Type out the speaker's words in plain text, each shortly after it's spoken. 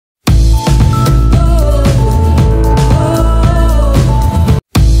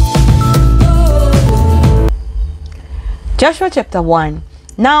Joshua chapter 1.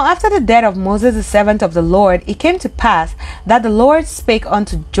 Now after the death of Moses the servant of the Lord, it came to pass that the Lord spake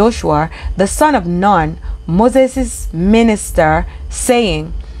unto Joshua the son of Nun, Moses' minister,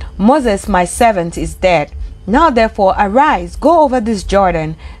 saying, Moses my servant is dead. Now therefore arise, go over this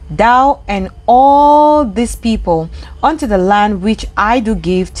Jordan, thou and all this people, unto the land which I do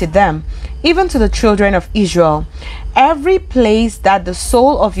give to them, even to the children of Israel. Every place that the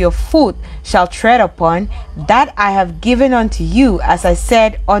sole of your foot shall tread upon, that I have given unto you, as I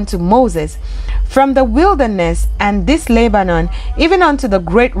said unto Moses, from the wilderness and this Lebanon, even unto the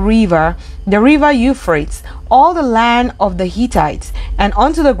great river, the river Euphrates, all the land of the Hittites, and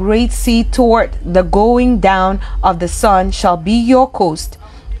unto the great sea toward the going down of the sun shall be your coast.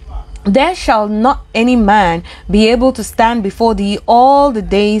 There shall not any man be able to stand before thee all the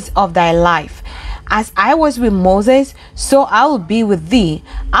days of thy life. As I was with Moses, so I will be with thee.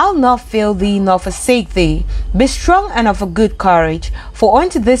 I'll not fail thee nor forsake thee. Be strong and of a good courage, for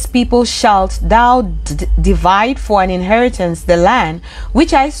unto this people shalt thou divide for an inheritance the land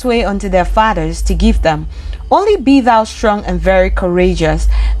which I sware unto their fathers to give them. Only be thou strong and very courageous,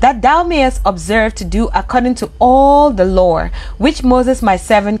 that thou mayest observe to do according to all the law which Moses my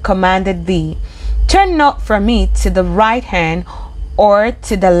servant commanded thee. Turn not from me to the right hand or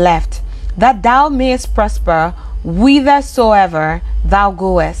to the left, that thou mayest prosper whithersoever thou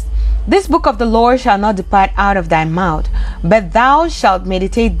goest. This book of the law shall not depart out of thy mouth, but thou shalt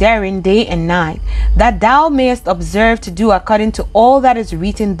meditate therein day and night, that thou mayest observe to do according to all that is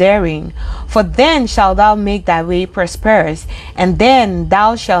written therein. For then shalt thou make thy way prosperous, and then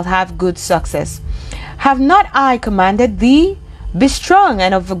thou shalt have good success. Have not I commanded thee? Be strong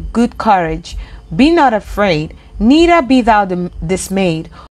and of a good courage. Be not afraid, neither be thou dismayed.